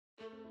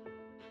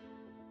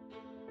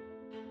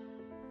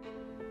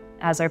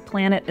As our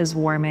planet is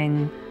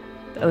warming,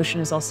 the ocean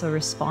is also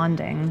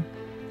responding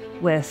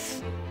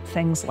with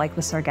things like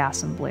the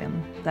Sargassum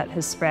bloom that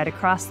has spread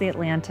across the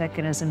Atlantic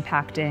and is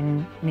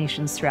impacting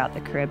nations throughout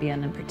the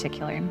Caribbean in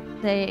particular.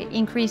 The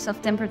increase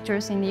of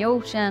temperatures in the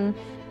ocean,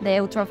 the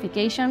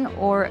eutrophication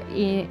or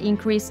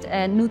increased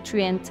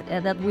nutrient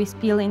that we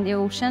spill in the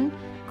ocean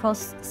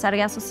caused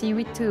Sargasso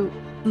seaweed to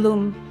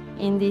bloom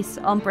in this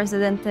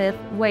unprecedented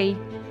way.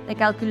 The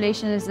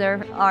calculation is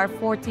there are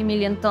 40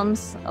 million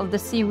tons of the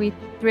seaweed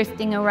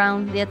drifting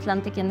around the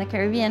Atlantic and the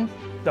Caribbean.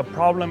 The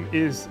problem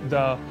is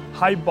the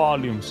high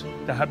volumes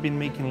that have been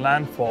making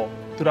landfall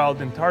throughout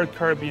the entire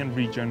Caribbean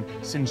region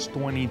since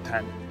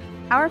 2010.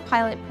 Our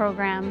pilot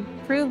program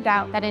proved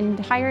out that an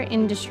entire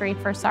industry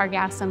for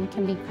Sargassum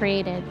can be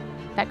created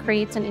that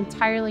creates an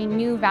entirely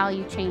new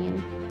value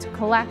chain to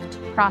collect,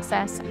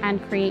 process,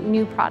 and create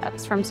new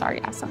products from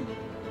Sargassum.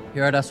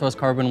 Here at SOS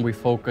Carbon, we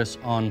focus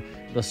on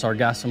the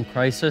Sargassum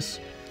crisis,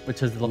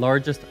 which is the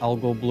largest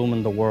algal bloom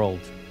in the world.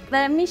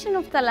 The mission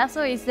of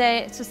Talasso is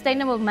the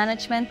sustainable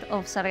management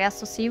of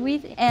Sargasso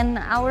seaweed, and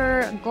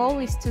our goal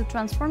is to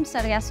transform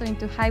Sargasso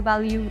into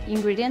high-value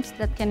ingredients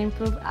that can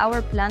improve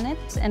our planet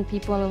and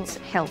people's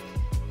health.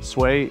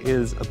 Sway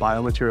is a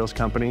biomaterials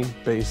company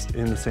based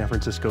in the San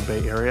Francisco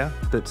Bay Area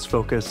that's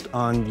focused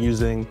on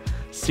using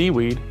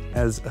seaweed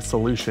as a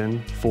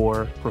solution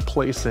for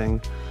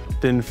replacing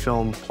thin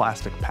film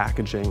plastic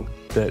packaging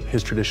that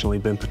has traditionally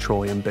been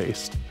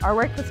petroleum-based. Our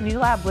work with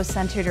Newlab was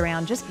centered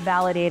around just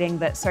validating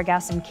that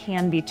Sargassum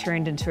can be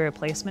turned into a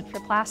replacement for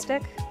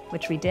plastic,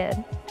 which we did.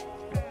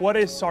 What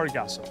is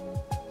Sargassum?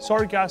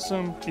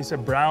 Sargassum is a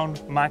brown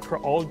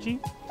macroalgae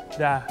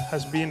that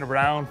has been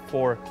around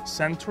for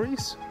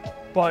centuries,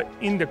 but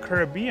in the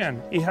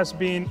Caribbean, it has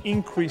been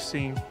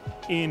increasing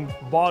in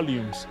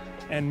volumes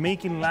and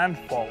making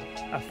landfall,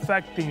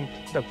 affecting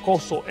the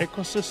coastal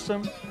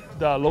ecosystem,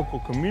 the local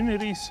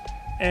communities,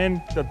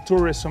 and the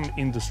tourism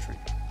industry.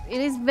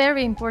 It is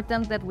very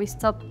important that we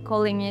stop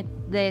calling it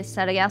the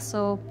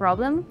Sargasso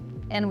problem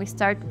and we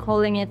start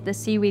calling it the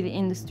seaweed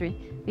industry,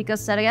 because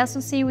Sargasso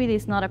seaweed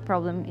is not a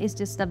problem, it's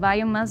just a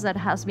biomass that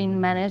has been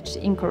managed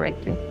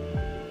incorrectly.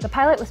 The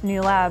pilot with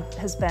Newlab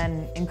has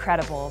been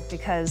incredible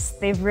because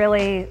they've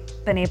really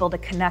been able to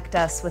connect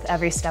us with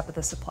every step of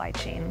the supply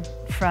chain,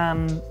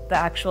 from the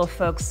actual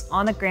folks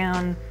on the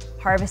ground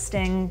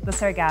harvesting the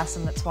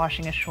Sargassum that's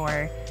washing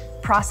ashore,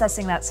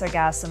 processing that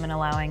Sargassum and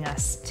allowing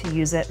us to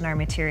use it in our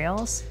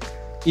materials.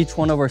 Each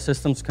one of our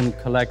systems can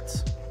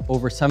collect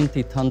over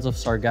 70 tons of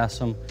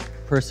Sargassum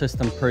per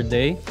system per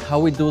day. How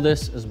we do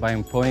this is by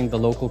employing the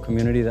local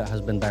community that has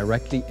been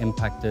directly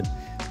impacted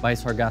by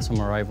Sargassum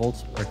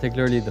arrivals,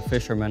 particularly the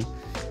fishermen,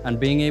 and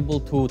being able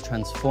to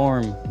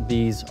transform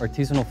these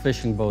artisanal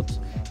fishing boats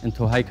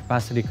into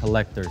high-capacity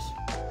collectors.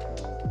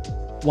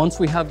 Once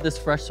we have this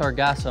fresh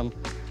Sargassum,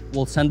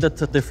 we'll send it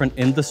to different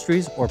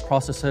industries or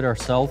process it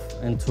ourselves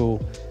into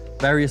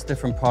various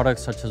different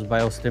products such as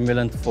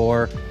biostimulant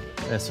for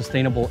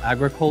sustainable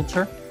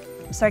agriculture.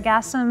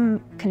 Sargassum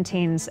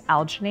contains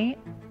alginate,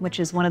 which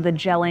is one of the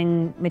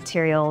gelling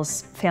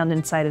materials found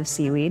inside of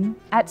seaweed.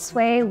 At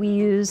Sway, we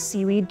use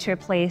seaweed to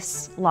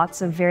replace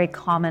lots of very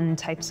common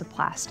types of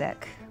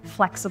plastic,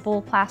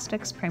 flexible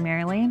plastics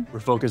primarily.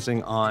 We're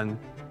focusing on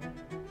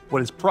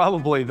what is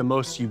probably the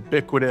most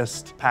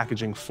ubiquitous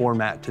packaging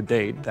format to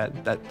date,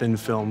 that thin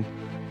film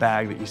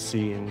bag that you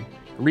see in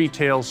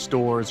retail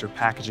stores or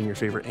packaging your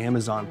favorite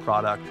Amazon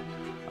product.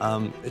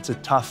 It's a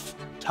tough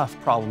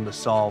problem to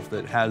solve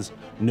that has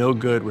no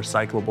good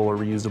recyclable or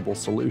reusable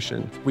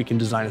solution. We can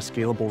design a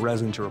scalable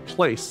resin to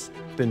replace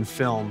thin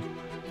film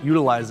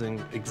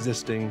utilizing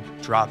existing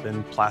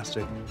drop-in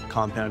plastic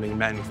compounding and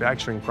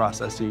manufacturing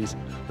processes.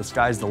 The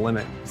sky's the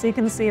limit. So you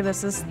can see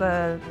this is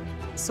the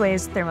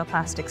Sway's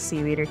thermoplastic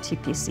seaweed, or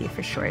TPC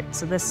for short.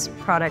 So this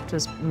product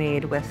was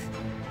made with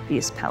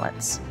these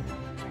pellets.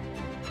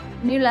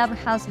 Newlab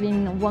has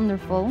been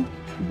wonderful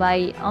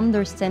by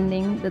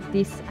understanding that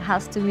this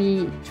has to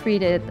be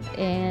treated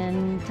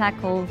and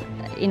tackled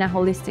in a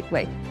holistic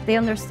way. They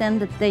understand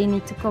that they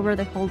need to cover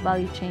the whole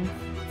value chain,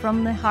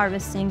 from the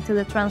harvesting to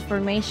the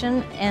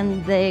transformation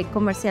and the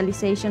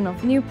commercialization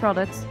of new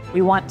products.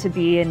 We want to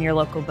be in your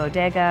local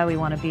bodega, we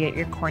want to be at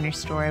your corner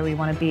store, we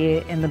want to be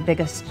in the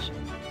biggest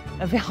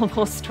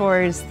available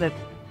stores that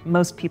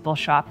most people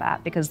shop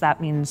at, because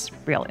that means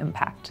real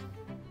impact.